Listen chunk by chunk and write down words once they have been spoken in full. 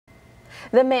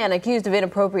The man accused of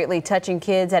inappropriately touching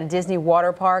kids at a Disney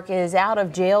water park is out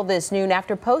of jail this noon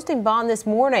after posting bond this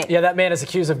morning. Yeah, that man is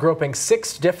accused of groping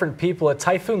 6 different people at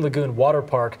Typhoon Lagoon Water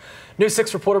Park. News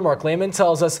 6 reporter Mark Lehman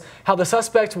tells us how the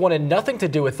suspect wanted nothing to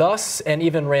do with us and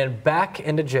even ran back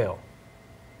into jail.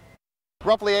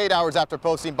 Roughly 8 hours after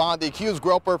posting bond, the accused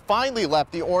groper finally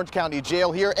left the Orange County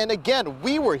jail here. And again,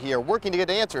 we were here working to get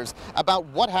answers about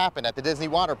what happened at the Disney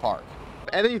water park.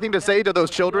 Anything to say to those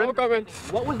children? No comment.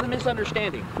 What was the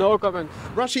misunderstanding? No comment.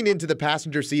 Rushing into the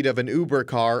passenger seat of an Uber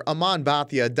car, Aman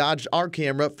Bhatia dodged our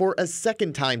camera for a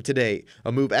second time today.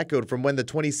 A move echoed from when the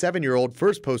 27-year-old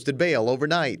first posted bail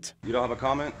overnight. You don't have a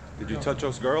comment? Did you touch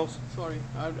those girls? Sorry,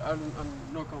 I'm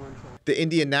no comment. The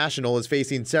Indian national is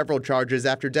facing several charges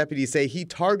after deputies say he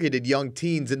targeted young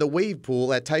teens in the wave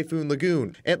pool at Typhoon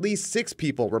Lagoon. At least 6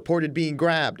 people reported being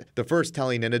grabbed, the first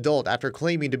telling an adult after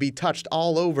claiming to be touched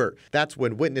all over. That's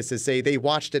when witnesses say they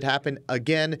watched it happen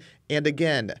again and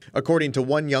again. According to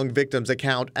one young victim's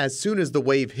account, as soon as the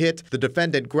wave hit, the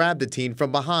defendant grabbed the teen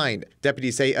from behind.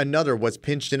 Deputies say another was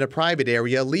pinched in a private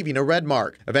area, leaving a red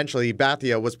mark. Eventually,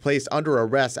 Bhatia was placed under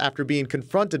arrest after being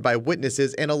confronted by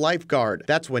witnesses and a lifeguard.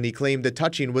 That's when he claimed the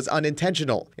touching was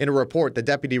unintentional. In a report, the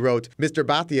deputy wrote, Mr.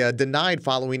 Bhatia denied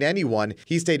following anyone.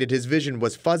 He stated his vision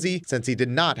was fuzzy since he did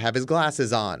not have his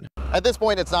glasses on. At this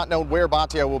point, it's not known where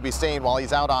Bhatia will be staying while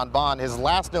he's out on bond. His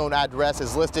last known address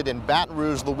is listed in Baton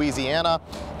Rouge, Louisiana.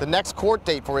 The next court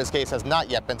date for his case has not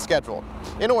yet been scheduled.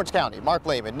 In Orange County, Mark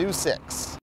Lehman, News 6.